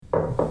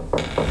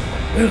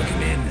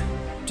Welcome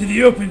in to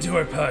the Open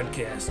Door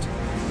podcast,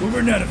 where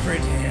we're not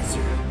afraid to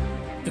answer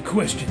the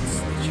questions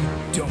that you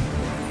don't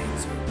want to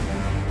answer.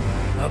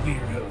 I'll be your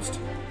host,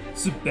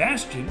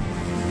 Sebastian.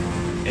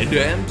 And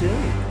I'm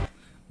Tony.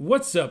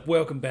 What's up?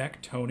 Welcome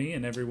back, Tony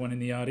and everyone in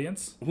the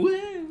audience.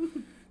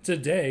 Woo!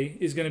 Today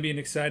is going to be an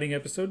exciting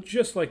episode,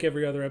 just like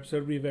every other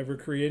episode we've ever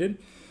created.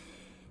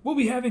 We'll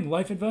be having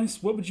life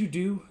advice. What would you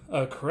do?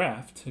 A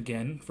craft,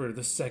 again, for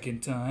the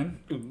second time.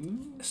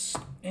 Ooh.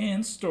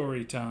 And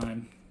story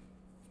time.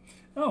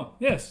 Oh,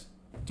 yes.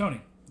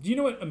 Tony, do you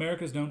know what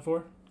America's known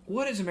for?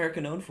 What is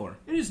America known for?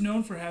 It is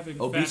known for having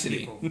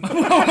Obesity. fat people.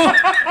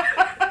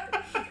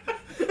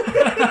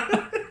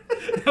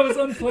 That was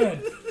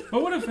unplanned.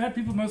 But what do fat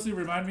people mostly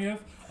remind me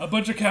of? A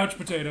bunch of couch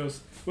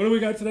potatoes. What do we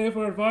got today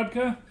for our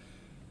vodka?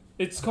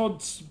 It's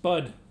called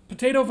Spud.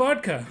 Potato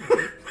vodka.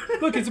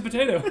 Look, it's a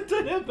potato.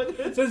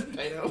 It says,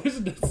 there's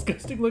a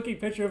disgusting looking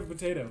picture of a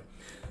potato.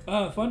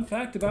 Fun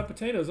fact about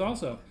potatoes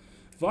also.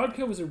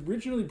 Vodka was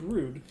originally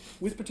brewed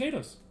with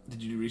potatoes.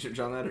 Did you do research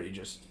on that, or are you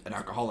just an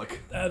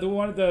alcoholic?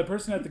 The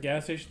person at the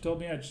gas station told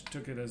me. I just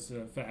took it as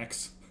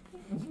facts.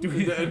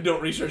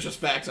 Don't research just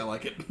facts. I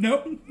like it.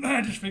 Nope.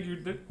 I just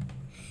figured that.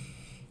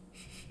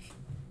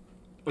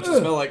 What's it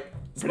smell like?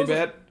 Pretty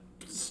bad?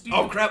 Stupid.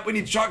 Oh, crap. We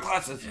need shot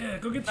glasses. Yeah,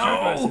 go get the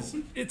shot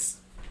glasses.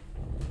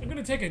 I'm going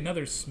to take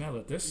another smell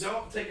at this.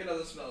 Don't take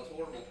another smell. It's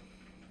horrible.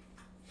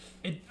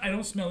 I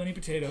don't smell any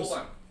potatoes. Hold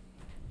on.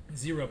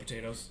 Zero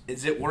potatoes.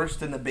 Is it worse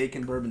than the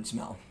bacon bourbon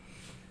smell?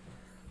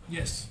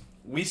 Yes.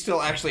 We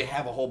still actually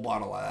have a whole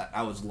bottle of that.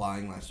 I was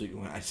lying last week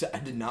when I said I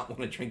did not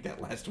want to drink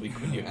that last week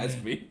when you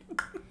asked me.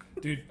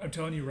 Dude, I'm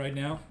telling you right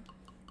now,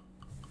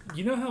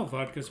 you know how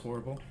vodka's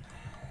horrible?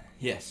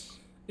 Yes.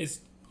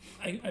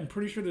 I'm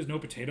pretty sure there's no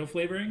potato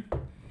flavoring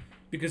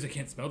because I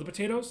can't smell the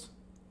potatoes.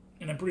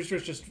 And I'm pretty sure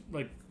it's just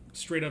like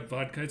straight up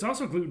vodka. It's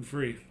also gluten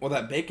free. Well,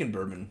 that bacon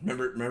bourbon,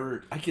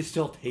 remember, I can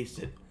still taste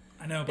it.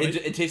 I know, but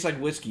It tastes like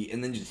whiskey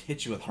and then just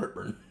hits you with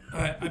heartburn.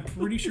 I'm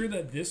pretty sure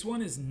that this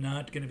one is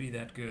not going to be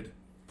that good.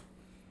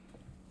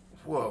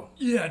 Whoa.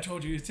 Yeah, I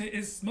told you.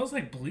 It smells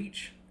like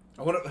bleach.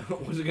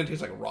 Was it going to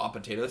taste like raw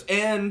potatoes?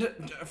 And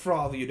for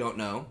all of you who don't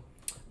know,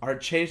 our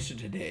chaser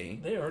today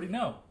They already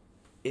know.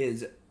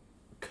 is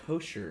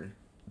kosher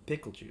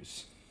pickle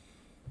juice.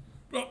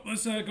 Well,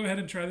 let's go ahead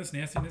and try this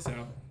nastiness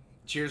out.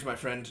 Cheers, my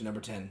friend, to number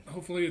 10.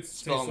 Hopefully it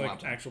Spell tastes them like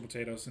out. actual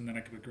potatoes, and then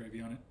I can put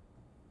gravy on it.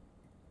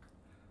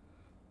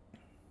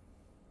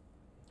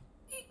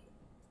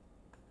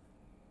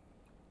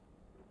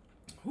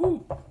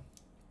 Whew.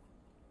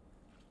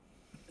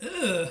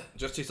 Ugh.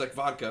 Just tastes like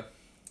vodka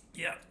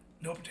Yeah,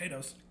 no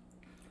potatoes.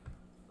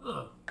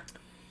 Ugh.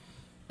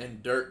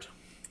 and dirt.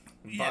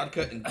 Yeah.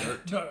 Vodka and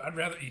dirt. No, I'd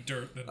rather eat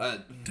dirt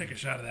than take a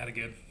shot of that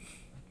again.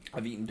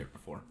 I've eaten dirt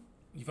before.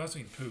 You've also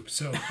eaten poop,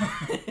 so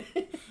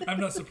I'm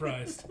not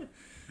surprised.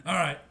 All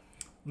right,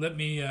 let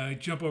me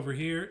jump over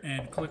here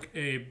and click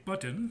a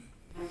button.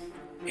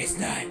 It's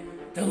not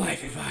the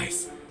life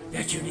advice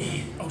that you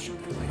need,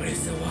 but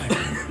it's the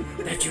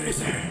one that you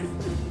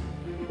deserve.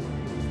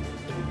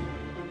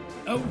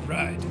 All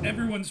right,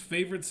 everyone's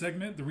favorite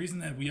segment. The reason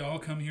that we all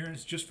come here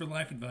is just for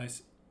life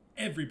advice.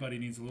 Everybody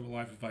needs a little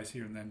life advice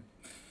here and then.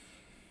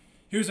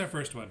 Here's our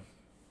first one.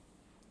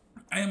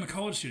 I am a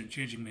college student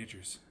changing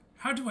majors.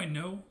 How do I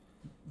know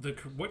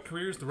what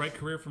career is the right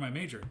career for my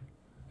major?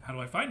 How do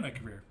I find my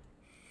career?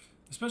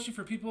 Especially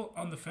for people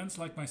on the fence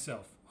like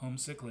myself.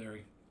 Homesick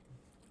Larry.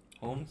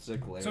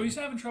 Homesick Larry. So he's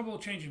having trouble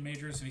changing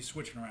majors and he's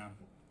switching around.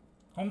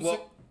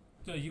 Homesick?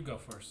 You go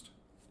first.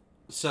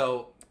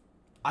 So,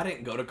 I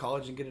didn't go to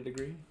college and get a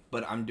degree,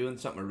 but I'm doing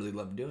something I really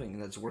love doing,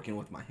 and that's working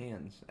with my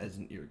hands as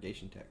an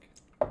irrigation tech.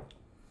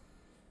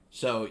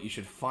 So, you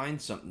should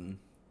find something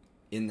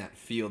in that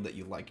field that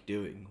you like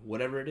doing,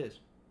 whatever it is.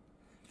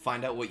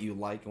 Find out what you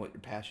like and what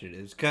your passion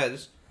is,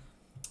 because,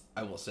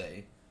 I will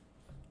say,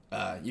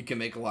 you can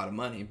make a lot of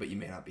money, but you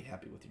may not be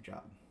happy with your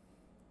job.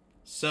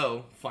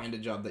 So, find a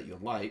job that you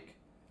like,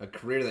 a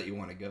career that you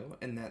want to go,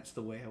 and that's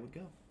the way I would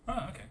go.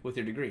 Oh, okay. With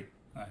your degree,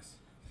 Nice.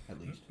 at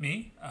least.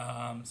 Me,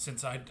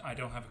 since I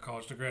don't have a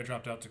college degree, I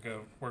dropped out to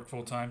go work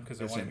full time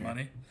because I Yeah, wanted same here.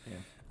 money.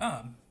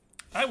 Yeah.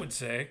 I would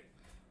say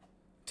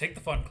take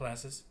the fun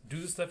classes,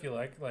 do the stuff you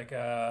like. Like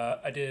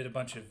I did a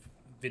bunch of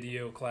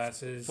video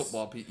classes,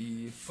 Football,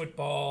 PE.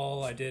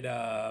 football. I did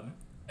a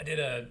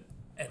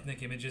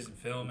ethnic images and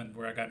film, and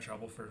where I got in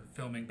trouble for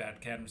filming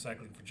Bad Cat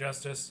Recycling for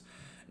Justice.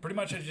 Pretty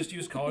much, I just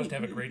used college to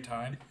have a great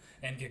time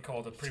and get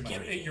called a pretty much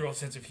an 8-year-old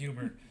sense of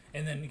humor,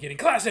 and then getting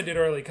class ended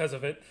early because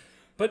of it.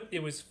 But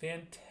it was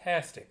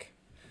fantastic.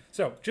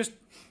 So just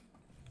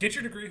get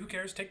your degree. Who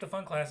cares? Take the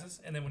fun classes,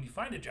 and then when you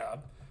find a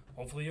job,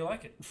 hopefully you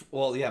like it.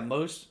 Well, yeah,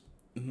 most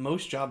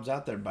jobs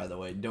out there, by the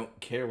way, don't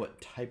care what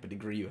type of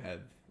degree you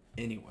have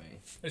anyway.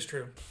 It's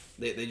true.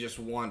 They just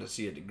want to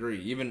see a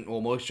degree.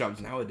 Most jobs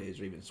nowadays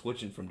are even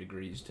switching from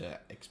degrees to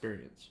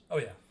experience. Oh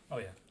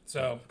yeah.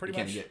 So pretty You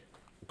can't much. get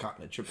caught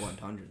in a triple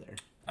entendre there.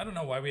 I don't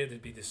know why we had to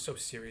be this so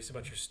serious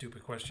about your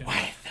stupid question.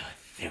 Why so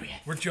serious?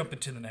 We're jumping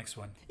to the next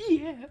one.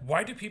 Yeah.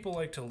 Why do people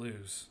like to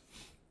lose?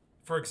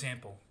 For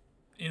example,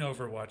 in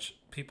Overwatch,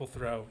 people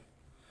throw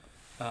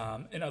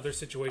In other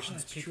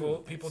situations, that's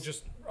people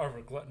just are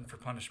a glutton for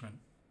punishment.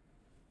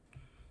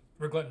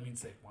 Glutton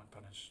means they want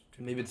punished.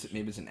 Maybe it's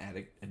an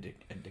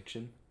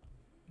addiction.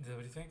 Is that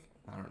what you think?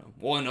 I don't know.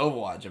 Well, in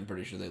Overwatch, I'm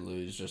pretty sure they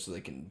lose just so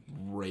they can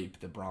rape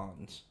the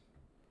bronze.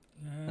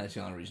 That's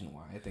the only reason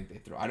why I think they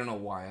throw. I don't know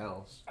why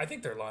else. I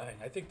think they're lying.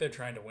 I think they're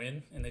trying to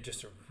win, and they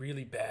just are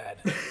really bad.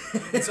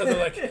 And so they're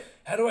like,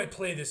 "How do I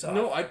play this off?"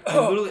 No, I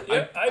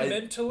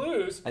meant to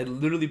lose. I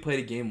literally played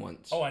a game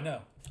once. Oh, I know.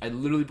 I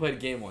literally played a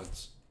game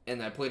once,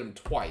 and I played them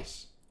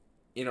twice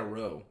in a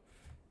row,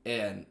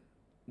 and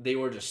they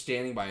were just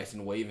standing by us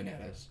and waving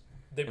at us.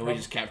 We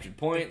just captured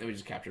point. Then we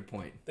just captured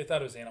point. They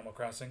thought it was Animal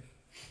Crossing.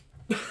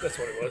 That's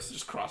what it was.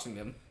 Just crossing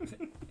them.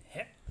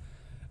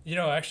 You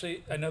know,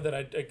 actually, I know that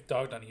I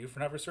dogged on you for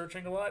not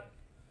researching a lot.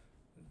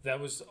 That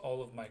was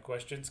all of my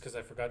questions because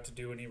I forgot to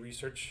do any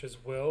research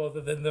as well other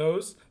than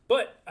those.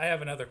 But I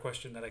have another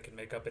question that I can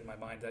make up in my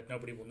mind that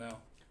nobody will know.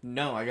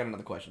 No, I got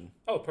another question.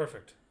 Oh,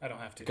 perfect. I don't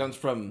have to. It comes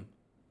from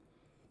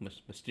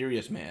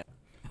Mysterious Man.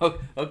 Oh,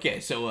 okay,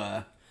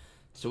 so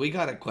we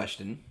got a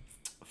question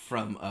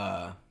from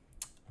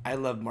I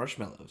Love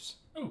Marshmallows.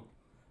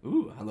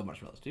 Ooh, I love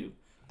marshmallows too.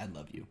 I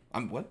love you.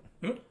 What?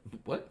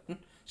 What?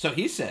 So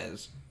he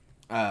says,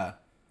 oh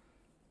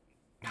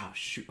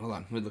shoot, hold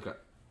on, let me look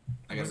up.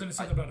 Wasn't it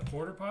something about a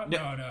porter pot?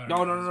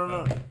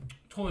 No.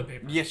 Toilet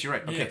paper. Yes, you're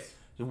right. Okay. Yes.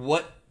 So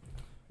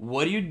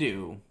what do you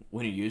do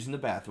when you're using the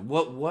bathroom?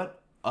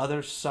 What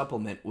other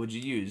supplement would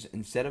you use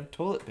instead of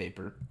toilet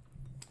paper?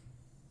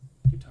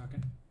 Keep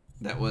talking.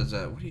 That was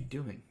what are you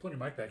doing? Pull your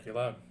mic back. You're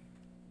loud.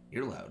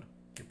 You're loud.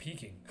 You're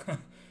peeking.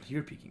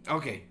 You're peeking.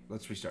 Okay,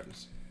 let's restart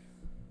this.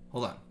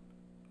 Hold on.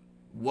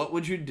 What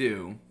would you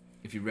do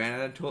if you ran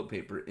out of toilet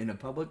paper in a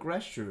public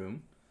restroom?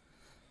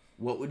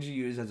 What would you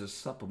use as a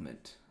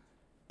supplement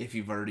if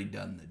you've already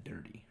done the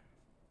dirty?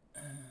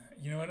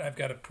 You know what? I've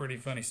got a pretty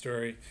funny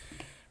story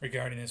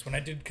regarding this. When I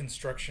did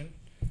construction,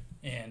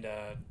 and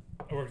I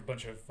worked with a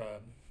bunch of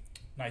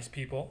nice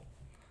people,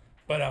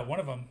 but one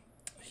of them,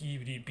 he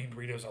would eat bean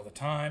burritos all the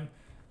time.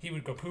 He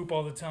would go poop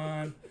all the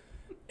time.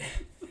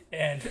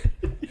 And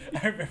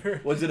I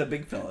remember... Was it a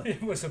big fella?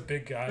 It was a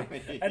big guy.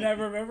 And I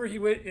remember he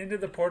went into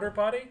the porta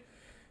potty.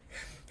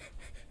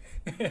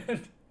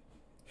 And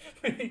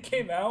when he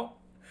came out,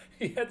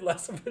 he had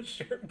less of a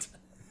shirt.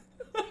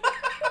 I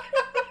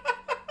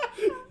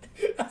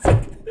was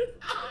like,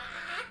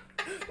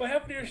 what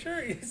happened to your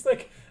shirt? He's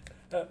like,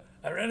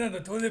 I ran out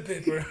of toilet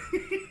paper.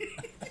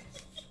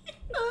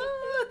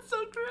 Oh, that's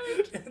so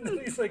great. And then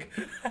he's like,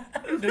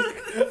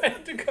 I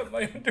had to cut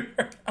my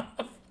underwear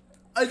off.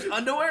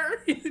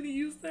 Underwear? He didn't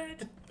use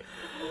that.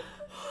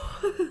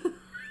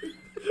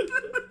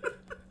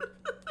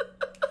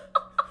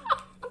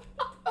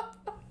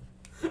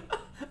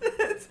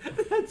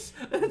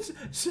 That's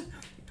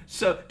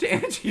so to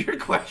answer your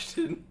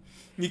question,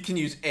 you can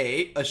use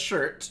A,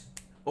 shirt,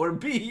 or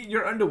B,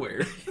 your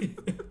underwear.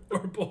 Or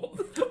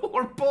both.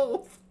 Or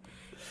both.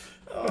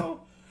 Oh.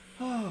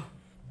 Yeah,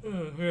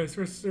 let's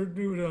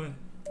move it on.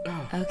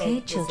 Okay,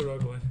 That's the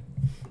wrong one.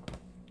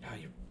 Oh,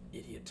 you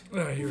idiot.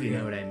 Here we You know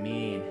go. what I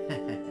mean.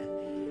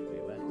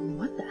 Wait, what?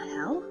 What the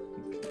hell?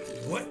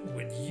 What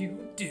would you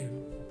do?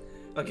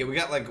 Okay, we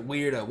got like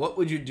weird, what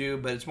would you do,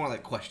 but it's more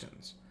like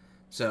questions.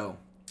 So,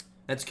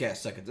 let's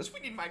cast second this. We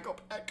need Michael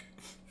back.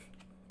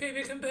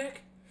 Baby, come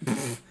back.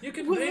 You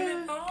can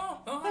blame it.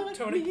 Oh,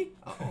 Tony.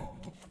 Oh.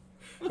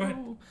 Go ahead.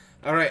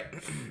 All right.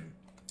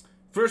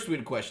 First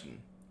weird question.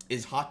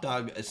 Is hot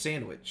dog a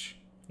sandwich?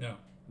 No,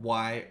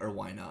 Why or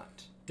why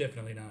not?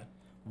 definitely not.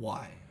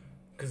 Why?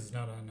 Because it's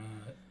not on.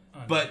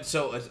 But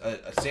so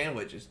a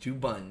sandwich is two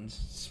buns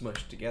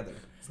smushed together.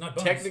 It's not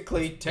buns.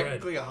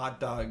 Technically, a hot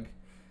dog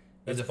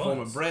is It's a form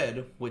of buns.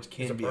 bread, which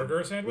can Is a be burger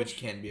a sandwich? Which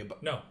can be a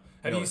No.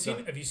 Have No, you it's seen?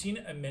 not. Have you seen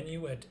a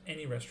menu at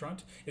any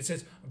restaurant? It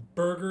says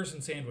burgers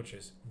and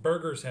sandwiches.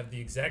 Burgers have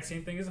the exact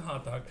same thing as a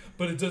hot dog,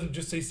 but it doesn't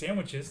just say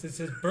sandwiches. It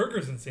says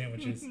burgers and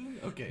sandwiches.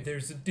 Okay.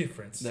 There's a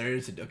difference. There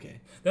is a okay.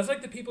 That's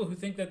like the people who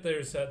think that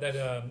there's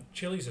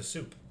chili's a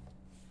soup.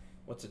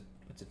 What's it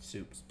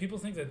soup? People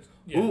think that.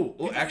 Ooh, people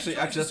think actually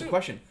chili's that's a soup.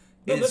 question.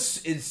 No,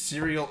 Is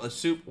cereal a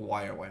soup?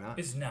 Why or why not?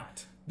 It's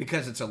not.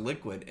 Because it's a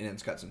liquid and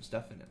it's got some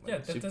stuff in it. Like Yeah,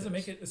 that soup doesn't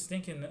does. make it a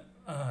stinking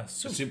The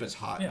soup. soup is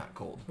hot, Yeah. not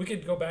cold. We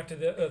could go back to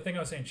the thing I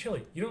was saying,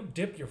 chili. You don't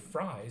dip your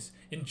fries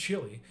in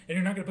chili, and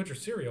you're not going to put your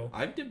cereal.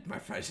 I've dipped my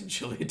fries in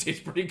chili. It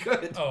tastes pretty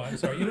good. Oh, I'm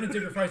sorry. You don't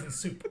dip your fries in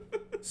soup.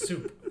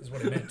 Soup is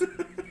what I meant.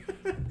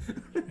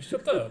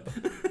 Shut up.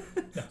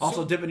 No,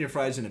 Also, soup- dipping your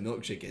fries in a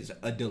milkshake is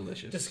a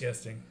delicious.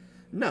 disgusting.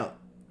 No,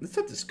 it's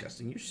not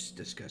disgusting. You're just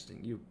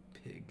disgusting. You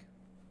pig.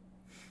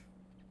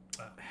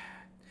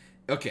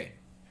 Okay.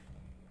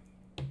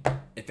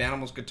 If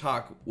animals could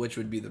talk, which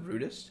would be the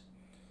rudest?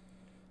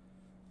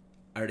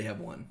 I already have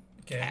one.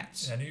 Okay.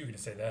 Cats. I knew you were going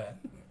to say that.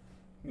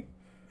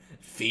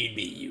 Feed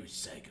me, you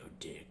psycho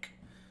dick.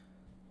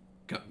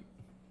 Come.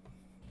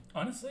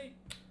 Honestly,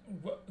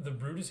 the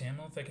rudest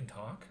animal if they can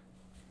talk?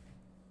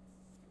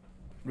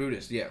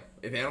 Rudest, yeah.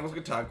 If animals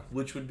could talk,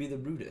 which would be the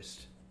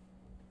rudest?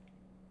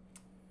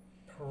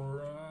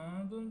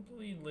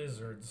 Probably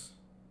lizards.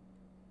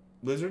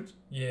 Lizards?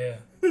 Yeah.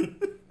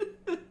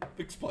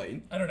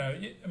 Explain. I don't know.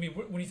 I mean,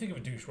 when you think of a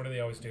douche, what do they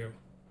always do?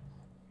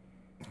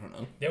 I don't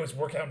know. They always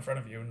work out in front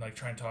of you and like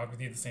try and talk with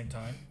you at the same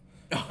time.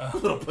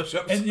 Little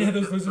push-ups. And yeah,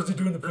 those lizards are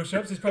doing the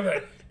push-ups. He's probably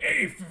like,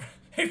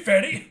 hey,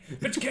 fatty,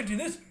 but you can't do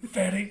this,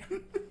 fatty.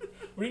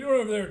 What are you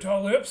doing over there,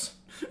 tall lips?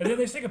 And then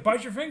they take a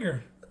bite your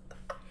finger,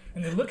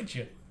 and they look at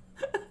you.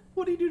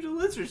 What do you do to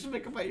lizards to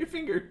make them bite your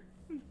finger?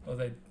 Well,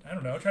 I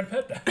don't know, try to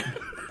pet that.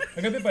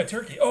 I got bit by a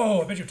turkey.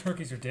 Oh, I bet your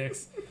turkeys are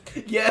dicks.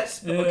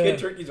 Yes. Yeah. Okay,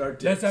 turkeys are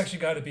dicks. That's actually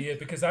got to be it,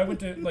 because I went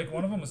to, like,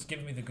 one of them was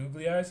giving me the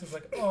googly eyes. I was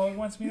like, oh, it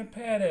wants me to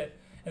pet it.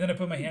 And then I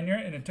put my hand near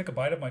it, and it took a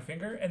bite of my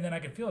finger, and then I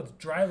could feel its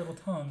dry little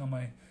tongue on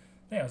my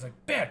thing. I was like,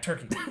 bad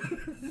turkey.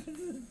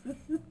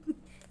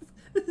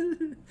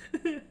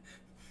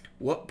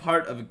 What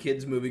part of a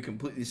kid's movie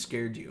completely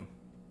scared you?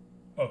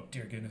 Oh,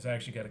 dear goodness, I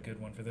actually got a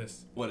good one for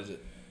this. What is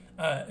it?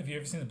 Have you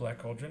ever seen The Black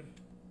Cauldron?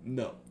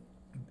 No.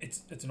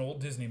 It's an old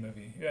Disney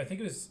movie. Yeah, I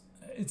think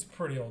it's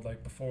pretty old,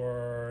 like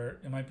before,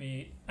 it might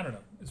be, I don't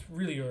know. It's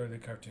really early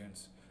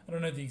cartoons. I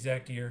don't know the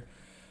exact year.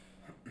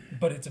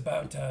 But it's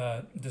about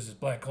there's this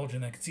black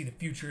cauldron that can see the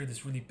future.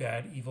 This really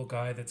bad, evil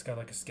guy that's got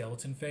like a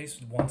skeleton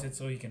face wants it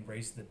so he can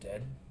raise the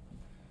dead.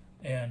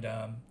 And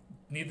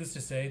needless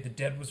to say, the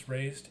dead was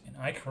raised, and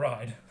I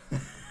cried.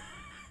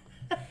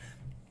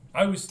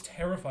 I was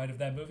terrified of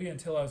that movie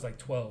until I was like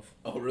 12.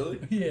 Oh, really?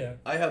 Yeah.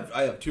 I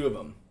have two of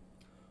them.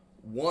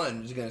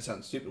 One is gonna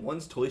sound stupid.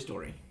 One's Toy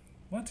Story.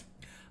 What?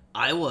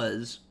 I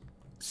was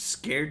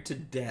scared to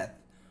death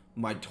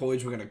my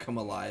toys were gonna come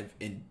alive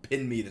and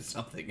pin me to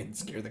something and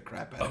scare the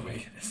crap out of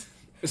me. Goodness.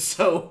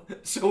 So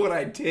what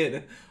I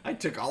did, I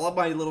took all of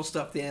my little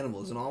stuffed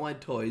animals and all my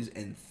toys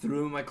and threw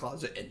them in my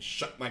closet and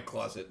shut my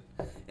closet.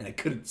 And I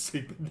couldn't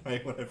sleep at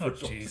night when I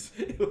first watched jeez.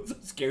 it. It was so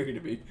scary to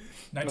me.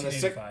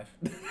 1985.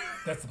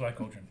 That's The Black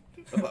Cauldron.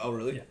 Oh,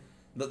 really?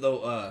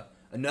 Yeah.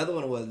 Another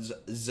one was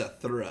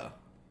Zathura.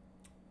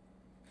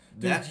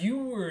 Dude, you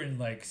were in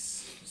like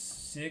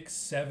 6th,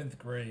 7th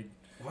grade.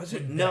 Was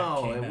it? when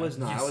No, that came it was out.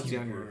 not. Yes, I was you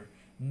younger. were.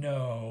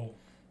 No.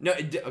 No,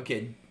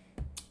 okay.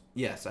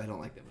 Yes, I don't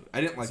like that movie.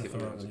 I didn't like It's a it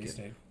when I thorough was a release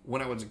kid. date.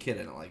 When I was a kid, I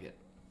didn't like it.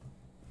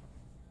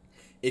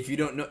 If you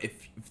don't know,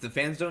 if the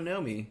fans don't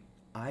know me,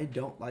 I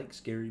don't like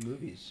scary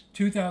movies.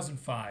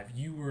 2005.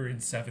 You were in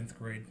 7th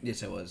grade.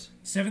 Yes, I was.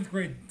 7th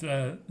grade,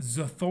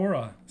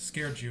 Zathura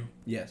scared you.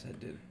 Yes, I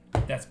did.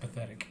 That's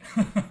pathetic.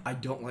 I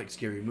don't like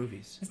scary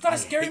movies. It's not a I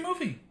scary hate-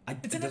 movie.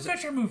 It's an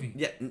adventure movie.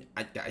 Yeah,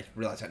 I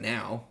realize that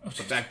now.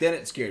 But back then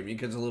it scared me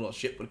because a little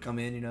shit would come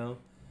in, and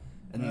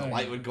then the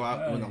light would go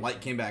out. And when the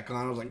light came back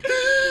on, I was like,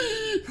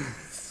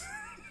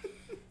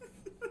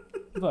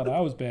 I thought I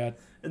was bad.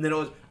 and then it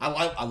was.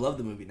 I love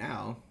the movie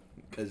now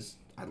because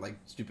I like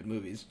stupid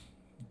movies.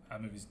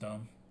 That movie's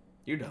dumb.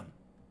 You're dumb.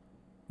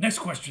 Next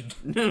question.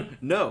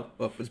 No.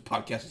 Well, this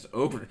podcast is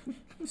over.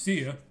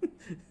 See ya.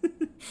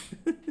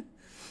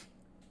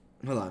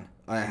 Hold on.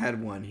 I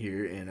had one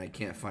here and I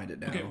can't find it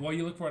now. Okay, while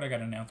you look for it, I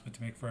got an announcement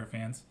to make for our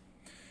fans.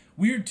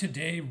 We're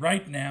today,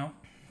 right now,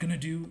 gonna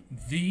do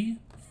the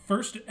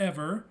first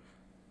ever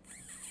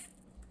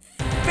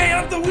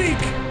Fan of the Week!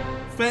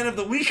 Fan of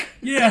the week?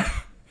 Yeah,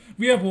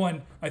 we have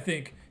one, I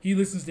think. He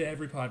listens to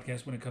every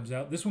podcast when it comes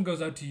out. This one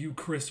goes out to you,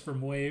 Chris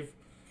from Wave.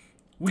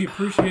 We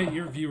appreciate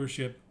your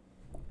viewership.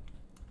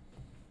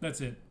 That's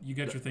it. You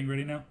got your thing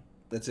ready now?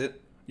 That's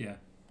it? Yeah.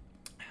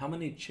 How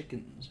many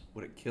chickens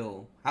would it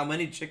kill? How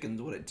many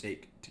chickens would it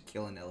take to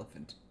kill an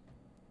elephant?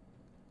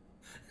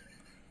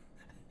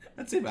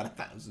 I'd say about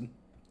 1,000.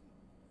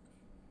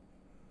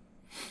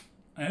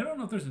 I don't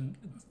know if there's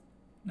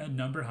a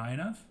number high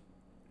enough.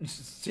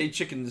 Say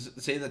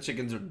that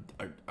chickens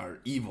are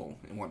evil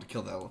and want to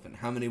kill the elephant.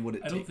 How many would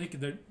it take? I don't think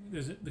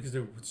because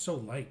they're so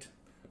light.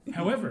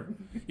 However,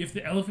 if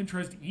the elephant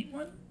tries to eat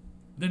one,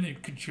 then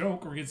it could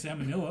choke or get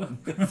salmonella.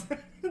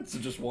 So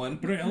just one.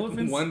 But are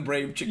elephants? One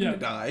brave chicken Yeah. to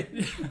die.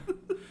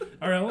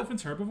 Are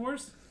elephants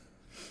herbivores?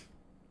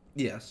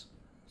 Yes.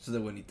 So they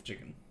wouldn't eat the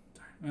chicken.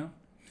 Well,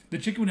 the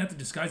chicken would have to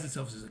disguise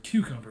itself as a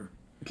cucumber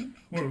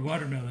or a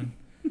watermelon,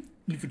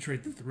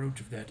 infiltrate the throat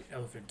of that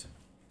elephant.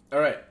 All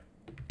right.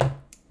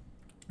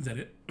 Is that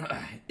it?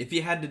 If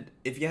you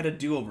had a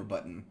do-over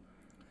button,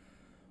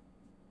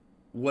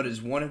 what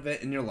is one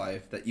event in your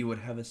life that you would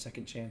have a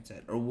second chance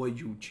at, or would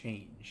you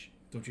change?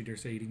 Don't you dare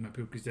say eating my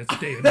poop, because that's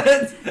staying.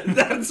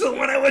 That's the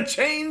one I would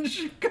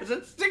change because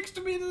it sticks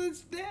to me to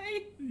this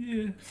day.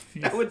 Yeah.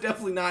 I would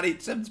definitely not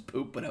eat Seb's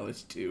poop when I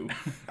was 2.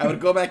 I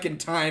would go back in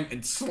time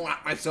and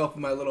slap myself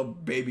in my little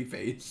baby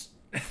face.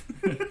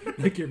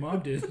 Like your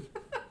mom did.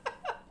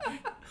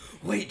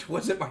 Wait,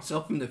 was it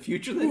myself in the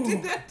future that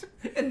did that,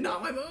 and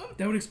not my mom?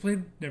 That would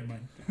explain. Never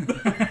mind.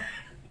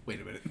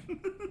 Wait a minute.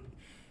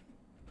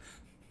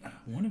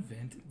 One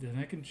event that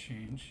I can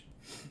change.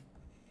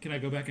 Can I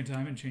go back in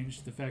time and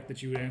change the fact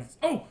that you would answer?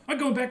 Oh, I'm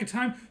going back in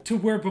time to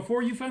where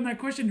before you found that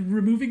question and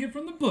removing it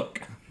from the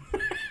book.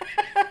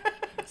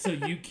 So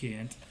you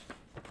can't.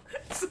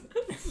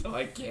 So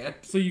I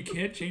can't. So you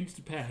can't change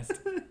the past.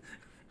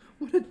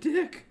 What a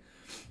dick.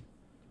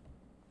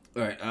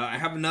 All right, I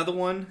have another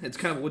one. It's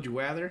kind of would you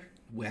rather.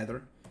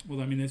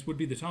 Well, I mean, this would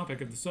be the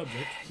topic of the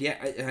subject. Yeah,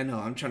 I know.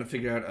 I'm trying to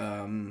figure out.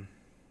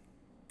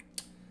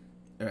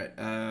 All right.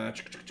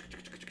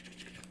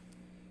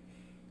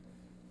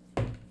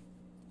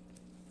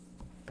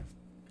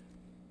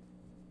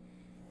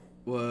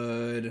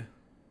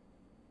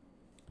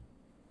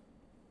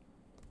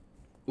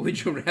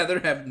 Would you rather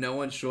have no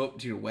one show up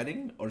to your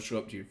wedding or show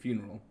up to your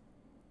funeral?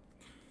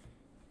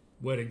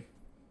 Wedding.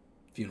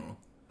 Funeral.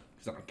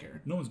 Because I don't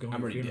care. No one's going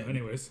I'm to the already funeral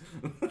dead. anyways.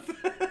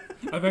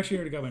 I've actually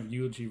already got my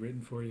eulogy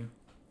written for you.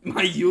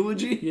 My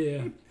eulogy?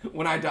 Yeah.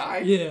 When I die?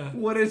 Yeah.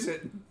 What is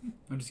it?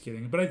 I'm just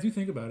kidding. But I do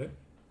think about it.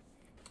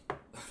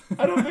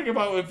 I don't think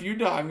about if you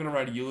die, I'm going to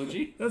write a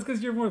eulogy. That's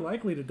because you're more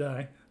likely to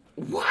die.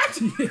 What?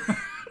 Yeah.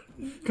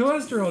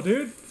 Cholesterol,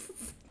 dude.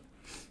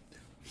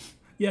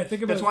 Yeah,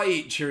 think about That's why I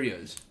eat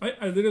Cheerios.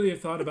 I literally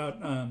have thought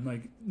about,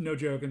 like, no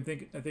joke, and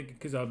I think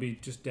because I'll be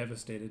just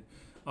devastated.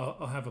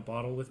 I'll have a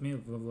bottle with me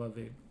of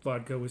lovely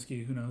vodka,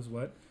 whiskey, who knows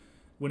what.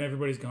 When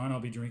everybody's gone, I'll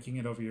be drinking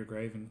it over your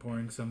grave and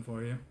pouring some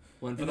for you.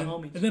 One for the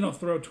homies. And then I'll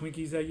throw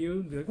Twinkies at you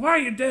and be like, why are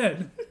you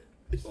dead?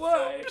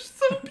 Why? You're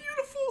so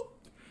beautiful.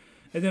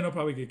 And then I'll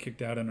probably get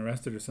kicked out and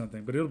arrested or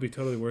something, but it'll be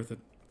totally worth it.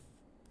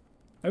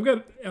 I've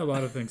got a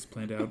lot of things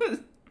planned out.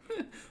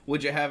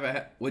 Would you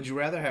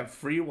rather have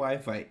free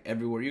Wi-Fi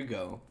everywhere you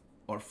go,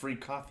 or free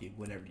coffee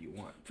whenever you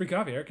want? Free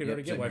coffee. I could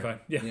already get same Wi-Fi.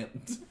 here.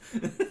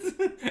 Yeah.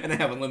 And I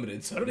have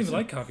unlimited. So I don't even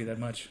like coffee that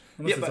much,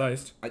 unless it's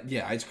iced.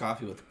 iced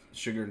coffee with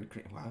sugar and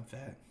cream. Wow, I'm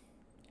fat.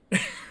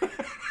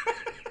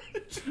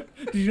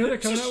 Did you know they're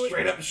coming Just out with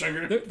straight up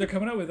sugar. they're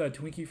coming out with a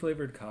Twinkie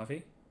flavored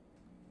coffee?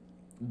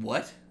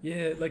 What?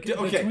 Yeah, like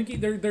Okay. the Twinkie.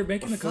 They're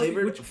making the coffee,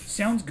 Flavored- which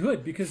sounds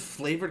good because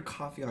Flavored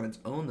coffee on its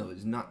own though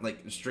is not like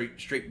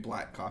straight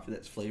black coffee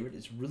that's flavored.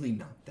 It's really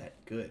not that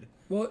good.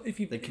 well, if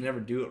you They can never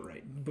do it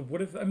right. but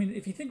what if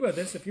if you think about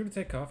this, if you were to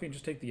take coffee and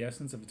just take the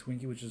essence of a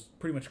Twinkie, which is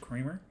pretty much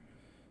creamer,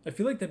 I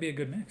feel like that'd be a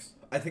good mix.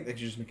 I think they should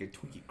just make a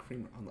Twinkie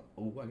creamer on the.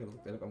 Oh, I gotta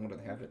look that up. I wonder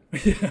if they have it.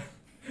 Yeah.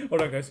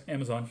 Hold on, guys.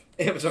 Amazon.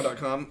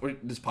 Amazon.com.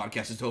 This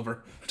podcast is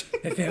over.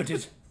 I found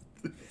it.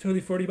 Totally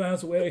 40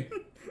 miles away.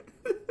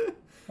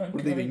 I'm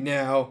We're leaving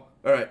now.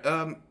 All right.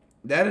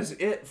 That is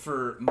it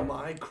for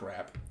my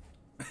crap.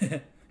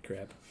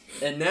 Crap.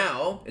 And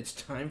now it's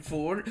time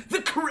for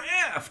the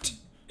craft.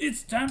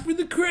 It's time for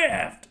the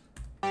craft.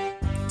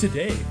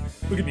 Today,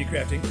 we're going to be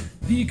crafting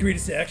the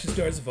greatest action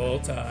stars of all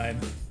time.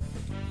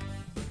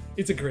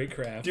 It's a great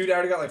craft. Dude, I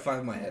already got like 5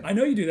 in my head. I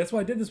know you do. That's why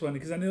I did this one,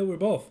 because I know we're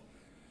both.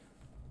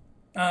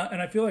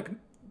 And I feel like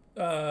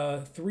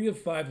 3 of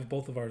 5 of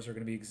both of ours are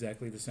going to be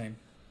exactly the same.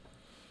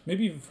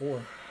 Maybe even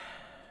 4.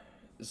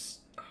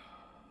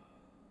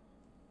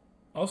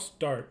 I'll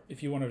start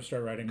if you want to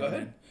start writing. Go mine.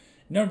 ahead.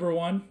 Number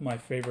 1, my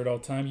favorite all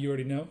time. You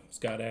already know,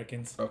 Scott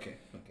Adkins. Okay.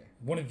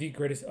 One of the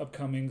greatest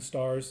upcoming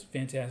stars.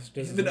 Fantastic.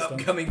 He's been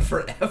upcoming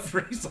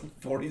forever. He's like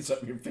 40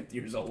 something. You're 50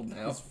 years old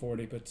now. He's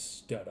 40, but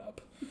stud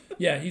up.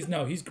 Yeah, he's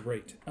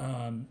great.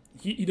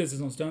 He does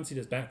his own stunts. He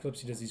does backflips.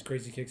 He does these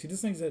crazy kicks. He does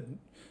things that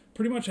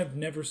pretty much I've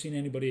never seen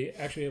anybody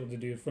actually able to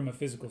do from a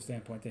physical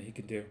standpoint that he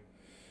could do.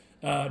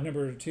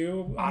 Number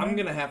 2. I'm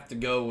going to have to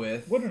go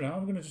with... What no,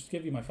 I'm going to just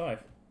give you my 5.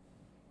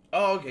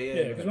 Oh, okay.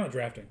 Yeah, because we're not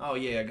drafting. Oh,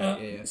 yeah. I got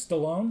it. Yeah.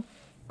 Stallone.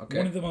 Okay.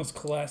 One of the most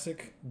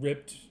classic,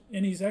 ripped,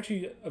 and he's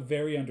actually a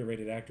very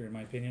underrated actor in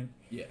my opinion.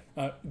 Yeah.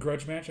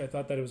 Grudge Match, I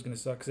thought that it was going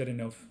to suck because I didn't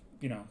know if,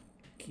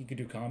 he could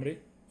do comedy.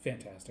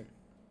 Fantastic.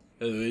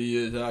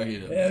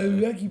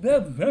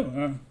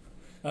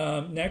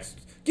 Next,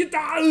 get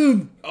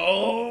down!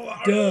 Oh,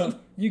 Duh.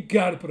 You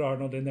got to put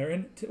Arnold in there.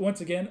 And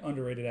once again,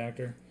 underrated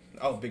actor.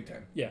 Oh, big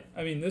time. Yeah,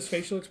 I mean, those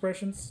facial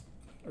expressions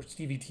are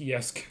Stevie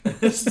T-esque.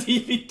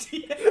 Stevie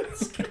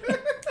T-esque.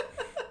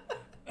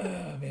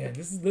 Oh, man.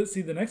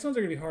 See, the next ones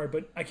are going to be hard,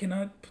 but I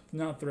cannot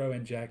not throw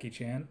in Jackie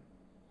Chan.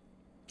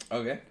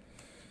 Okay.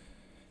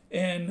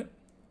 And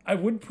I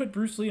would put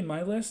Bruce Lee in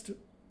my list.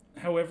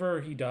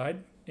 However, he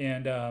died,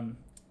 and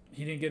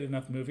he didn't get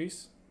enough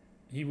movies.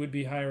 He would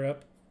be higher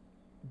up.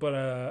 But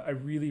I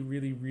really,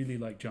 really, really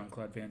like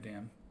Jean-Claude Van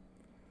Damme.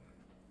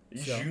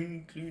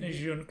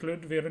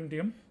 Jean-Claude Van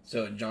Damme.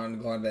 So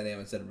Jean-Claude Van Damme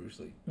instead of Bruce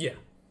Lee. Yeah.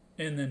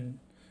 And then,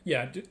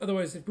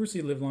 otherwise, if Bruce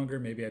Lee lived longer,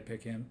 maybe I'd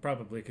pick him.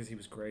 Probably, because he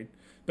was great.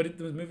 But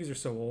the movies are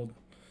so old.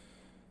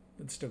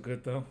 It's still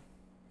good, though.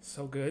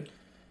 So good.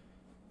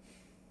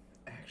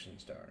 Action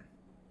star.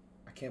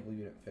 I can't believe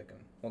you didn't pick him.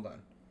 Hold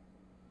on.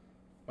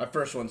 My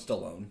first one's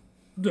Stallone.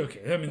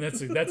 Okay, I mean,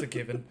 that's a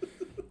given.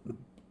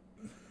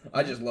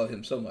 I just love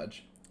him so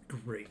much.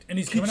 Great. And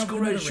he's coming up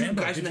with another shoot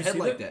Rambo. guys Did in the you head see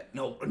like that? that.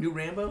 No, a new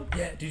Rambo?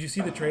 Yeah, did you see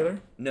the trailer?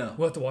 No.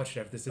 We'll have to watch it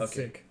after this. It's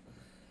Okay.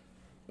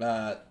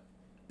 sick.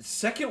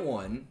 Second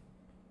one,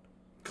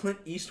 Clint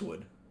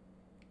Eastwood.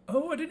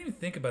 Oh, I didn't even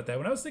think about that.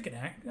 When I was thinking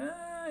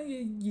I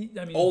mean,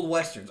 Old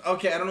westerns.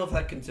 Okay, I don't know if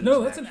that considers.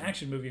 no, that's an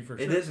action movie for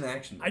sure. It is an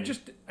action movie.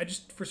 I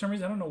just for some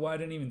reason I don't know why I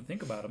didn't even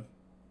think about him.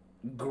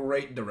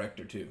 Great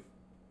director too.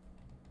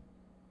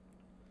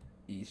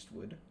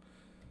 Eastwood.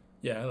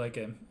 Yeah, I like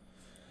him.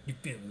 You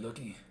feel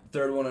lucky.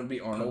 Third one would be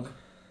Arnold.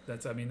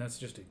 That's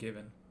just a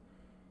given.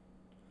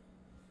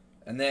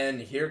 And then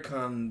here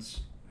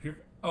comes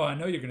Oh, I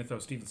know you're gonna throw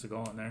Steven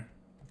Seagal in there.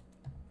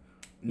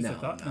 Just a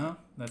thought? No,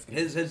 that's good.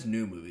 His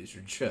new movies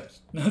are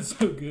just Not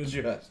so good.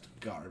 just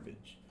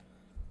garbage.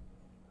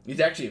 He's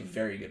actually a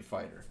very good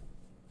fighter,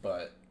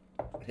 but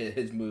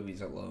his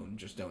movies alone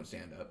just don't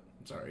stand up.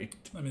 Sorry.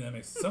 I mean, that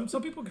makes some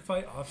people can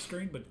fight off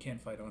screen, but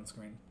can't fight on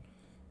screen.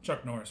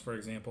 Chuck Norris, for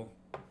example.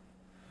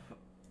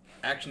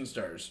 Action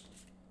stars.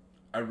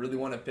 I really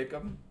want to pick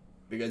him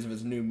because of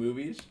his new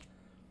movies,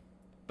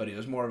 but he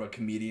was more of a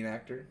comedian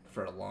actor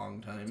for a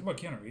long time. What about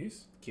Keanu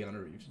Reeves?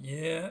 Keanu Reeves.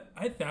 Yeah,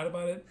 I thought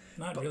about it.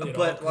 Not really at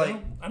but, all.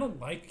 I don't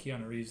like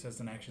Keanu Reeves as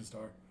an action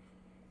star.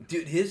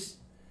 Dude, his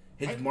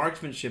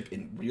marksmanship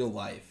in real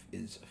life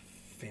is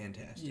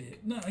fantastic. Yeah,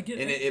 no, I get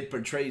and it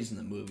portrays in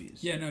the movies.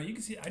 Yeah, no, you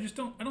can see. I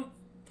don't.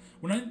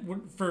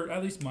 For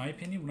at least my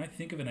opinion, when I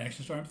think of an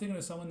action star, I'm thinking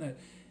of someone that.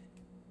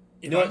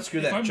 You know what? Screw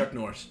that. Chuck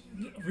Norris.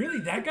 Really,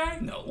 that guy?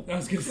 No. I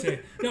was gonna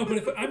say no,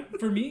 but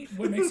for me,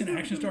 what makes an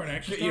action star an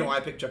action star? You know why I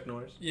picked Chuck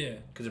Norris? Yeah.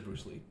 Because of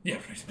Bruce Lee. Yeah,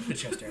 right. The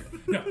chest hair.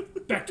 No,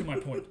 back to my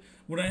point.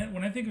 When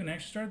I think of an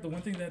action star, the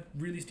one thing that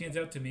really stands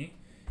out to me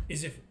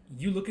is if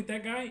you look at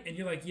that guy and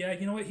you're like, yeah,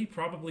 you know what? He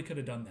probably could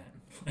have done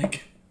that.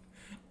 Like,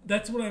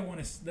 that's what I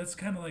want to. That's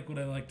kind of like what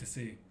I like to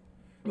see.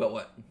 About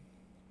what?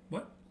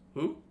 What?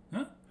 Who?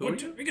 Huh? Who What are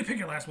two? You can pick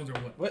your last ones or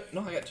what? What?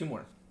 No, I got two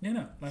more. Yeah,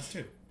 no, last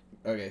two.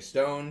 Okay,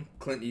 Stone,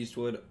 Clint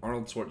Eastwood,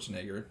 Arnold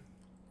Schwarzenegger.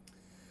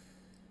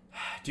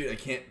 Dude, I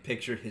can't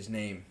picture his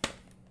name.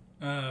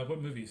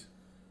 What movies?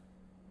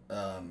 Dude,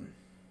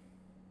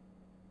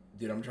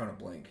 I'm trying to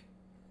blank.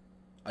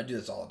 I do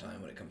this all the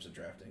time when it comes to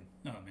drafting.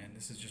 Oh man,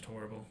 this is just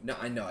horrible. No,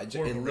 I know. It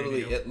Horrible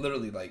literally,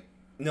 radio. like.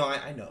 No,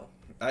 I know.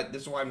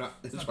 This is why I'm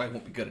not. This is why I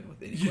won't be good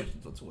with any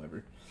questions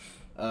whatsoever.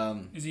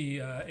 Is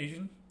he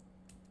Asian?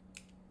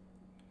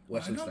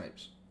 Wesley I don't-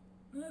 Snipes.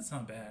 That's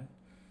not bad.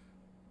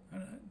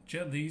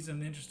 Jet Li's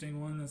an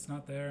interesting one that's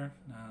not there.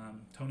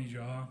 Tony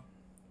Jaa.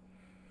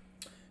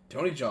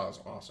 Tony Jaa is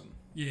awesome.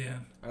 Yeah.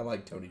 I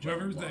like Tony Jaa.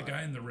 Whoever was a lot. that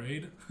guy in The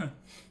Raid.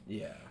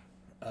 Yeah.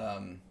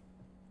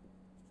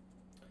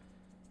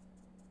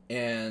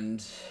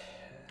 And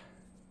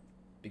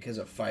because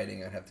of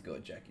fighting, I'd have to go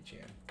with Jackie Chan.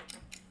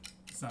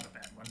 It's not a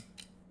bad one.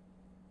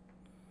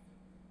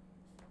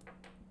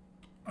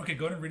 Okay,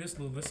 go ahead and read us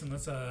the list and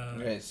let's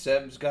Okay,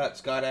 Seb's got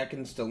Scott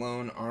Adkins,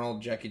 Stallone,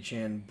 Arnold, Jackie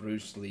Chan,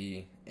 Bruce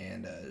Lee,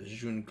 and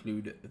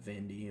Jean-Claude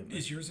Van Damme.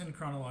 Is yours in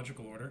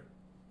chronological order?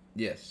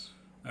 Yes.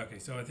 Okay,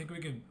 so I think we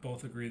can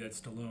both agree that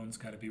Stallone's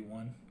got to be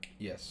one.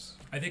 Yes.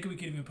 I think we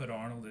could even put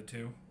Arnold at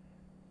two.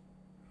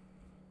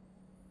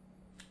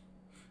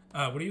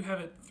 What do you have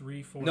at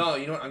 3, 4? No,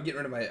 you know what? I'm getting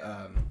rid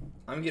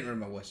of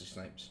my Wesley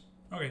Snipes.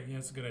 Okay, yeah,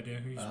 that's a good idea.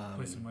 Who you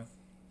replace him with?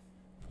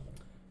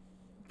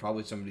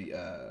 Probably somebody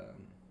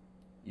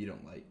you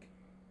don't like.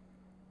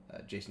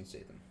 Jason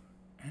Statham.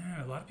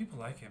 A lot of people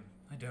like him.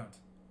 I don't.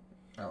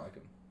 I like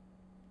him.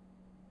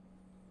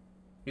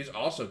 He's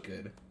also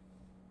good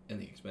in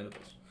The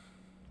Expendables.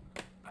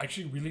 I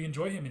actually really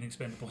enjoy him in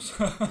Expendables.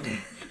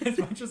 As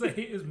much as I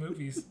hate his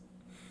movies.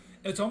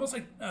 It's almost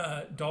like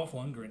Dolph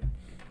Lundgren.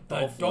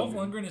 Dolph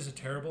Lundgren is a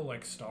terrible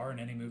star in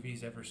any movie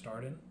he's ever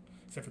starred in,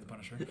 except for The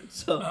Punisher.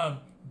 So,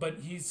 but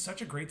he's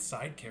such a great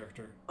side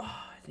character. oh,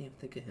 I didn't even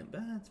think of him,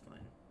 but that's fine.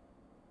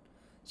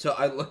 So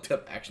I looked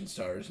up action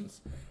stars and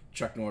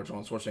Chuck Norris,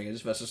 Arnold Schwarzenegger,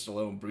 Sylvester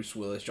Stallone, Bruce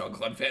Willis,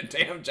 Jean-Claude Van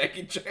Damme,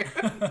 Jackie Chan,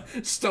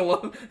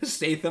 Stallone,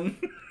 Statham.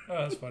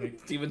 Oh, that's funny.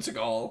 Steven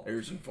Seagal,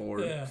 Harrison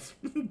Ford, Yeah.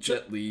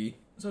 Jet Li.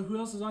 So who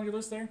else is on your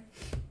list there?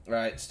 All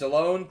right,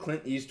 Stallone,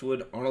 Clint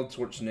Eastwood, Arnold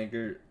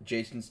Schwarzenegger,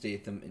 Jason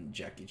Statham, and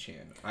Jackie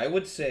Chan. I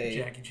would say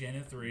Jackie Chan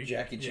at 3.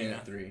 Jackie Chan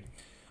at 3.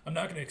 I'm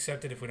not going to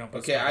accept it if we don't put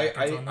Okay,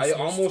 Scott Adkins on I this list.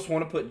 almost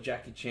want to put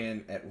Jackie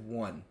Chan at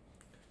 1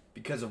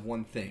 because of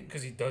one thing.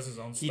 Because he does his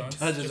own He stunts.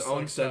 does his just own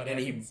like stunt, Scott and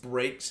he Adkins.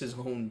 breaks his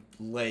own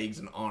legs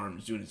and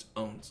arms doing his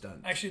own stunt.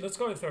 Actually, let's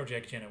go ahead and throw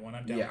Jackie Chan at 1.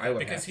 I'm down Yeah, with I that. would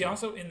Because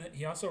have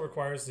he also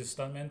requires the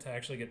stuntman to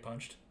actually get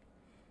punched.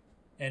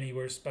 And he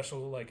wears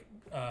special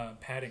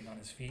padding on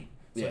his feet.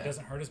 So Yeah. it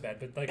doesn't hurt as bad.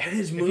 But And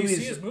his if movies- you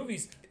see his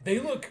movies, they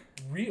look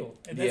real.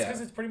 And that's Yeah. because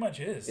it pretty much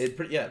is. It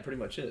pretty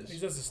much is. He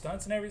does the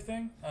stunts and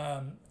everything.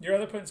 Your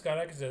other putting Scott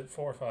Adkins at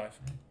 4 or 5.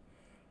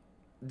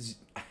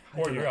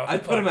 Or you're off I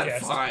the put him at podcast.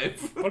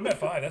 5. Put him at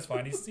 5. That's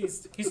fine.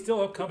 He's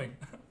still upcoming.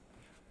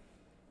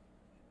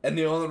 And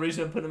the only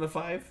reason I put him at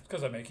 5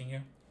 Because I'm making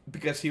you.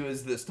 because he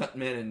was the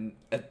stuntman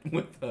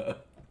with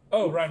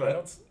Oh, Ryan but-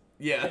 Reynolds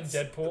yeah in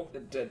Deadpool,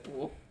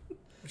 Deadpool.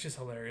 which is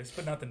hilarious,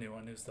 but not the new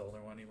one. It was the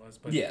older one he was.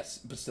 But Yes,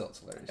 but still it's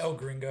hilarious. El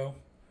Gringo,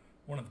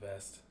 one of the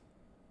best.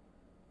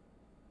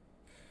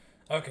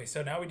 Okay,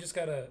 so now we just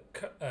gotta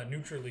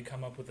neutrally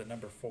come up with a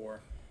number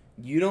 4.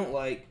 You don't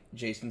like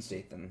Jason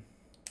Statham,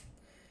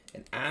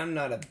 and I'm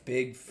not a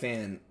big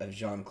fan of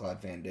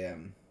Jean-Claude Van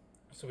Damme.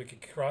 So we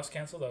could cross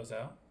cancel those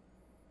out.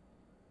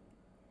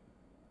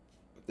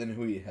 Then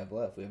who you have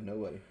left? We have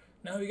nobody.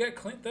 No, you got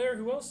Clint there.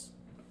 Who else?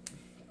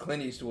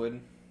 Clint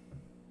Eastwood.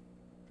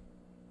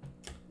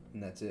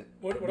 And that's it.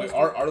 What But else?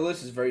 our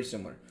list is very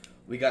similar.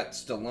 We got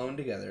Stallone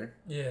together.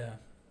 Yeah.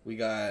 We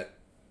got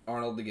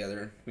Arnold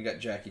together. We got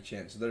Jackie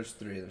Chan. So there's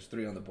 3. There's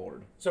 3 on the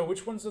board. So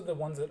which ones are the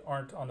ones that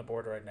aren't on the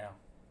board right now?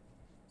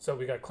 So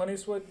we got Clint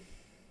Eastwood,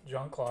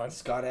 Jean-Claude.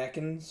 Scott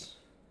Adkins.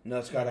 No,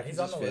 Scott Yeah, Adkins he's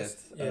on is the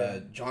fifth. list. Yeah.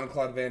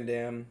 Jean-Claude Van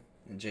Damme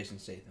and Jason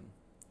Statham.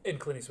 And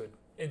Clint Eastwood.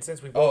 And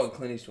since we Oh, both... and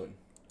Clint Eastwood.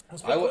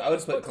 let's I would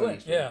let's put Clint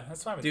Eastwood. Yeah,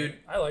 that's fine with Dude. me.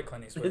 I like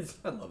Clint Eastwood.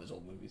 I love his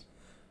old movies.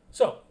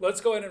 So, let's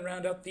go ahead and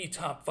round out the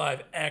top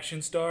 5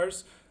 action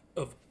stars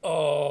of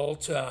all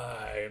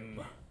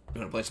time. You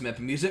want to play some epic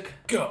music?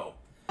 Go!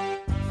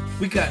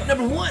 We got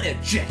number 1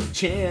 at Jackie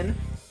Chan.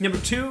 Number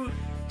 2,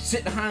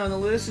 sitting high on the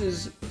list,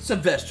 is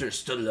Sylvester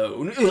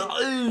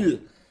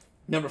Stallone.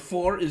 Number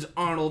 4 is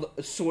Arnold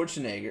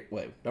Schwarzenegger.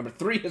 Wait, number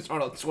 3 is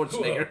Arnold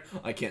Schwarzenegger.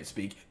 I can't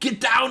speak. Get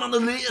down on the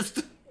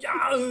list.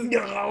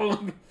 Yeah!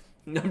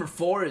 Number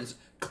 4 is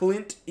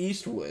Clint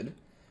Eastwood.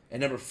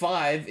 And number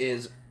 5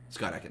 is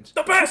Scott Adkins.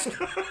 The best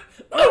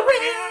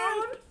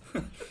around!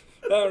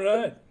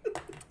 Alright.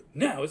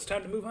 Now it's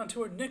time to move on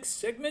to our next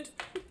segment.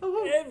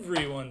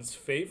 Everyone's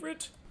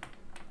favorite.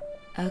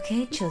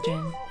 Okay,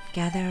 children,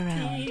 gather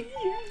around.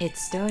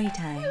 It's story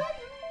time.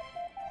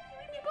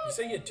 You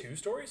say you had 2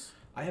 stories?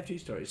 I have 2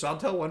 stories, so I'll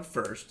tell one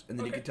first, and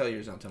then you Okay. can tell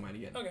yours, and I'll tell mine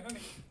again. Okay.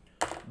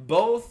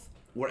 Both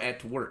were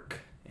at work,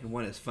 and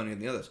one is funnier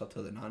than the other, so I'll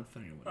tell the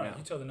non-funny one Alright, now.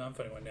 you tell the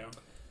non-funny one now.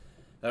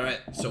 All right,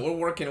 so we're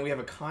working, and we have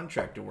a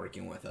contractor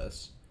working with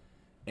us,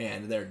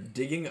 and they're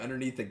digging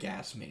underneath the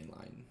gas main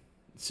line.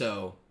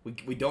 So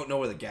we don't know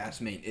where the gas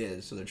main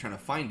is, so they're trying to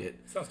find it.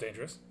 Sounds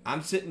dangerous.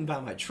 I'm sitting by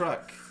my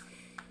truck,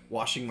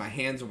 washing my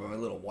hands with my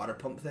little water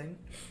pump thing.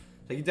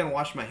 So I get down and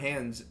wash my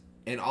hands,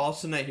 and all of a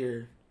sudden I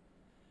hear,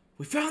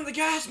 "We found the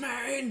gas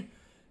main!"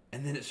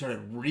 And then it started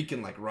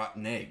reeking like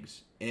rotten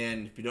eggs.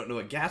 And if you don't know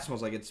what gas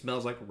smells like, it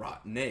smells like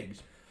rotten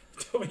eggs.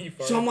 Tell me you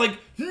farted. So I'm like,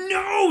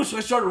 no! So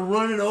I started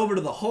running over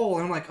to the hole,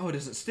 and I'm like, oh, it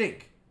doesn't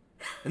stink.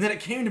 And then it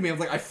came to me, I was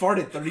like, I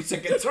farted 30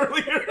 seconds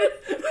earlier.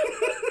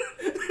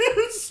 I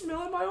was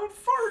smelling my own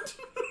fart.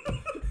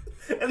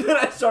 And then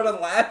I started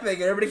laughing,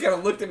 and everybody kind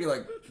of looked at me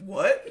like,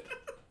 what?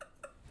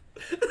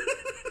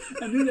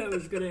 I knew that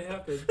was going to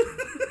happen.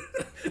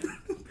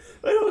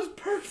 But it was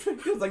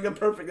perfect. It was like that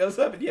was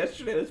happened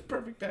yesterday. It was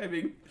perfect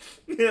timing.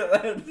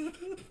 Yeah,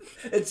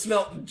 it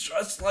smelled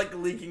just like a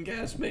leaking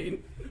gas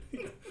main.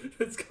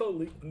 It's called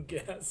leaking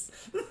gas.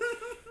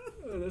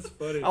 Oh, that's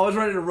funny. I was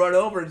ready to run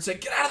over and say,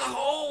 get out of the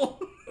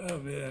hole! Oh,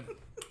 man.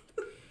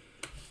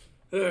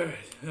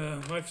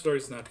 Alright, my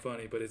story's not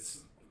funny, but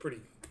it's pretty...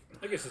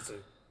 I guess it's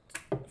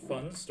a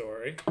fun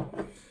story.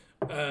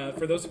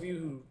 For those of you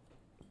who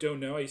don't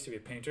know, I used to be a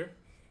painter,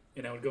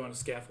 and I would go on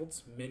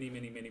scaffolds many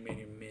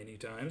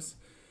times.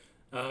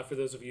 For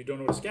those of you who don't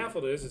know what a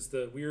scaffold is, it's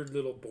the weird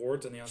little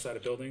boards on the outside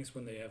of buildings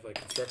when they have like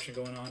construction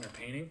going on or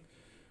painting.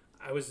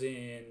 I was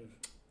in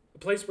a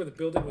place where the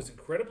building was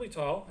incredibly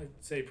tall. I'd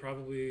say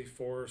probably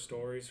 4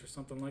 stories or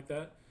something like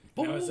that.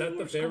 And I was at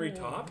the very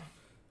top,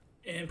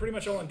 and pretty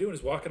much all I'm doing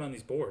is walking on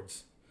these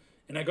boards.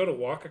 And I go to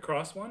walk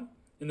across one,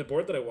 and the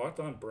board that I walked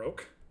on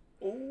broke.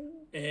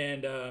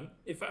 And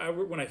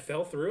when I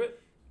fell through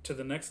it to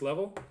the next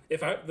level,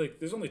 it's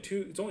only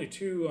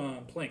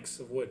two planks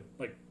of wood,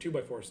 like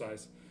 2x4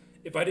 size.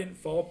 If I didn't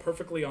fall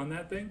perfectly on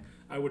that thing,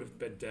 I would have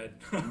been dead.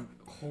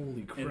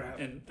 Holy crap.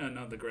 and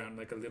on the ground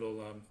like a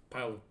little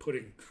pile of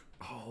pudding.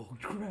 Oh,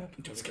 crap.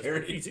 That's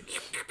Scary. easy.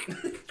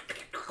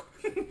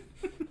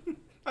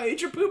 I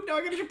ate your poop, now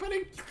I gotta eat your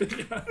pudding.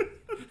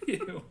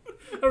 Ew.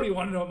 I don't even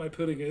want to know what my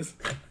pudding is.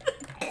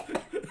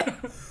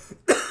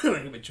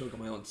 I'm gonna choke on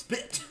my own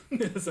spit.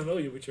 Yes, I know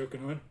you'll be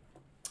choking on.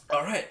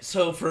 All right,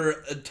 so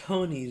for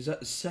Tony's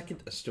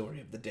second story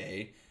of the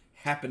day,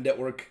 happened at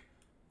work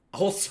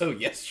also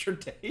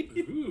yesterday.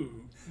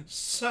 Ooh.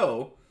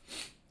 So,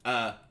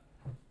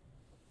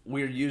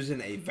 we're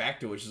using a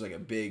Vactor, which is like a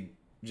big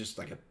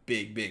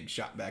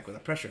shop vac with a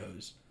pressure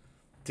hose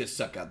to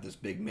suck out this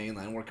big main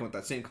line, working with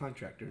that same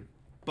contractor.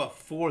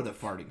 Before the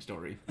farting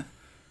story,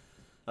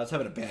 I was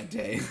having a bad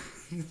day.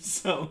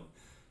 So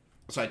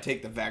I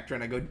take the Vactor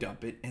and I go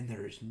dump it, and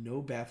there is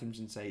no bathrooms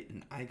in sight,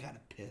 and I gotta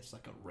piss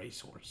like a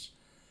racehorse.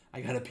 I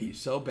gotta pee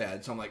so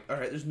bad. So I'm like, all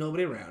right, there's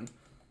nobody around.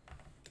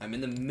 I'm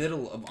in the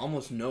middle of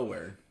almost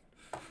nowhere.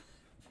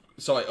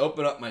 So I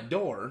open up my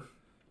door,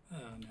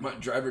 my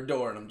driver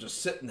door, and I'm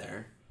just sitting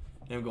there,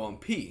 and I'm going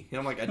pee. And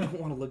I'm like, I don't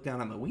want to look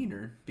down at my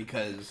wiener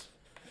because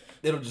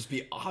it'll just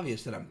be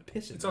obvious that I'm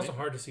pissing. It's also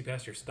hard to see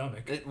past your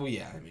stomach. Well,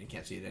 yeah, I mean, you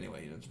can't see it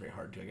anyway. It's very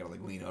hard to. I gotta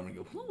like lean over and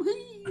go,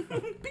 whoo-hee,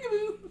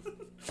 peekaboo.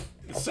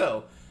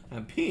 So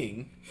I'm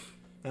peeing,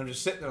 and I'm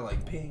just sitting there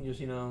like peeing, just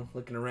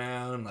looking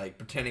around, like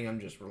pretending I'm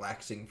just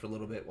relaxing for a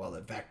little bit while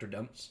the Vactor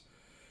dumps.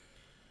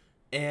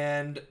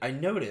 And I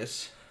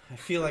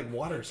feel like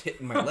water's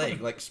hitting my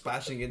leg, like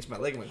splashing against my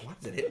leg. I'm like, why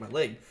does it hit my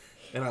leg?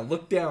 And I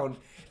look down,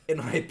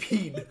 and I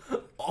peed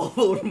all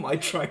over my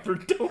driver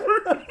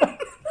door.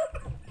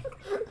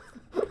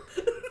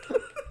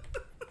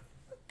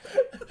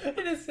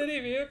 In a city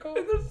vehicle?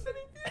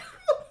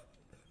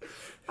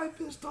 I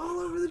pissed all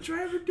over the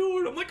driver door,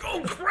 and I'm like,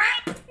 oh,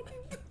 crap!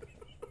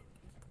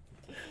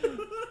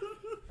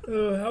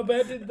 How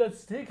bad did that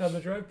stink on the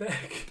drive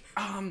back?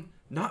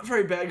 Not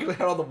very bad because I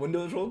had all the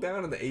windows rolled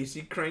down and the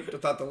AC cranked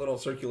without the little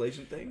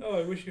circulation thing. Oh,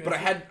 I wish you. But I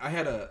had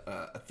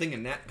a thing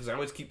of because I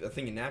always keep a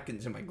thing of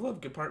napkins in my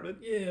glove compartment.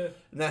 Yeah.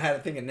 And I had a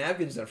thing of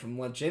napkins there from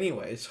lunch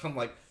anyway, so I'm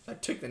like, I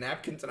took the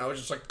napkins and I was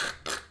just like,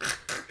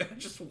 I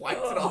just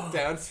wiped it all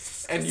down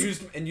and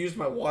used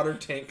my water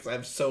tank because I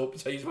have soap,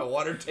 so I used my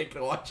water tank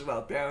to wash it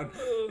all down.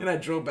 And I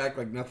drove back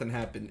like nothing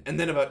happened. And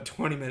then about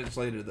 20 minutes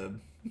later, the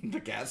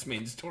gas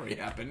main story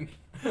happened.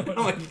 I'm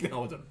like, that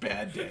was a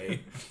bad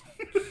day.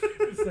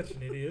 You're such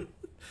an idiot.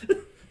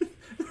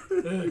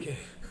 Okay.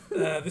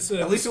 At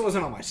least it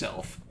wasn't on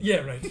myself. Yeah,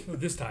 right.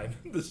 This time.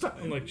 This time.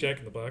 I'm like Jack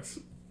in the Box.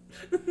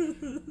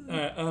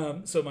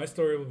 So my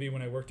story will be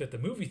when I worked at the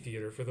movie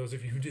theater. For those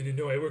of you who didn't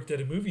know, I worked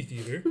at a movie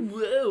theater.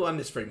 Whoa, I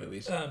miss free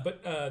movies.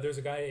 But there's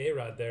a guy,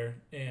 A-Rod, there,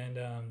 and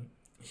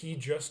he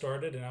just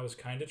started, and I was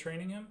kind of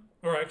training him.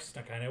 Or actually,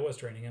 not kind of, I was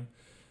training him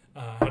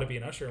how to be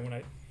an usher. And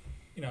when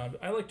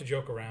I like to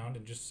joke around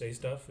and just say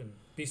stuff and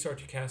be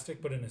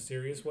sarcastic, but in a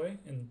serious way.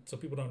 And so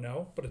people don't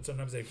know, but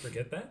sometimes they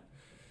forget that.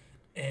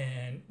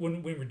 And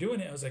when we were doing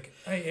it, I was like,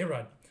 hey,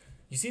 A-Rod,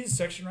 you see this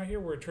section right here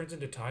where it turns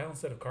into tile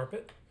instead of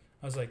carpet?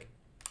 I was like,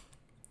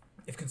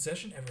 if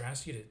concession ever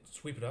asks you to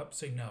sweep it up,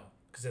 say no,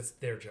 because that's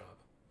their job.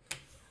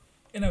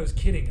 And I was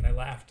kidding, and I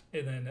laughed.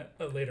 And then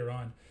later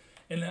on,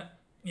 and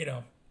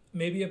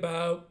maybe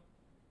about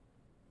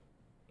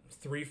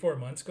 3-4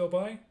 months go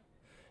by,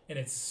 and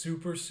it's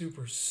super,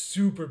 super,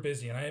 super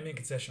busy. And I am in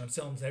concession. I'm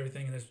selling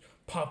everything, and there's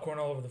popcorn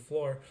all over the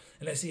floor.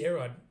 And I see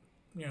A-Rod.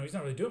 He's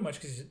not really doing much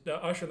because the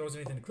usher knows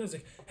anything to clean. He's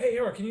like, hey,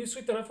 A-Rod, can you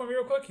sweep that up for me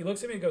real quick? He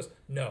looks at me and goes,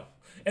 no.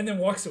 And then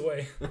walks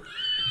away.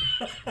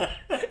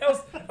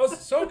 I was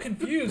so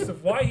confused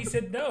of why he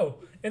said no.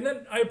 And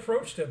then I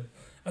approached him.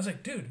 I was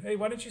like, dude, hey,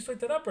 why didn't you sweep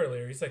that up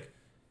earlier? He's like,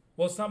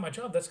 well, it's not my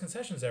job. That's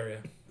concessions area.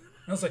 And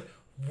I was like,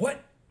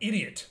 what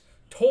idiot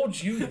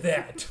told you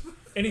that?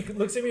 And he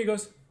looks at me and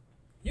goes,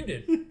 you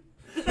did.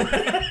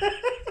 I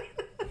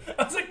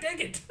was like, dang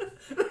it.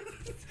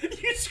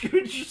 You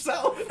screwed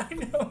yourself. I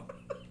know.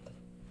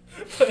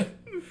 But,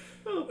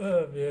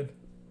 oh, man.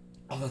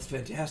 Oh, that's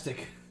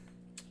fantastic.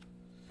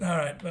 All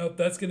right. Well,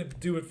 that's going to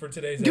do it for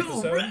today's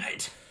episode. All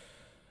right.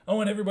 I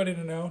want everybody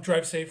to know,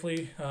 drive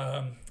safely,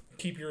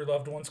 keep your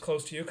loved ones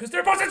close to you, because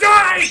they're about to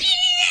die!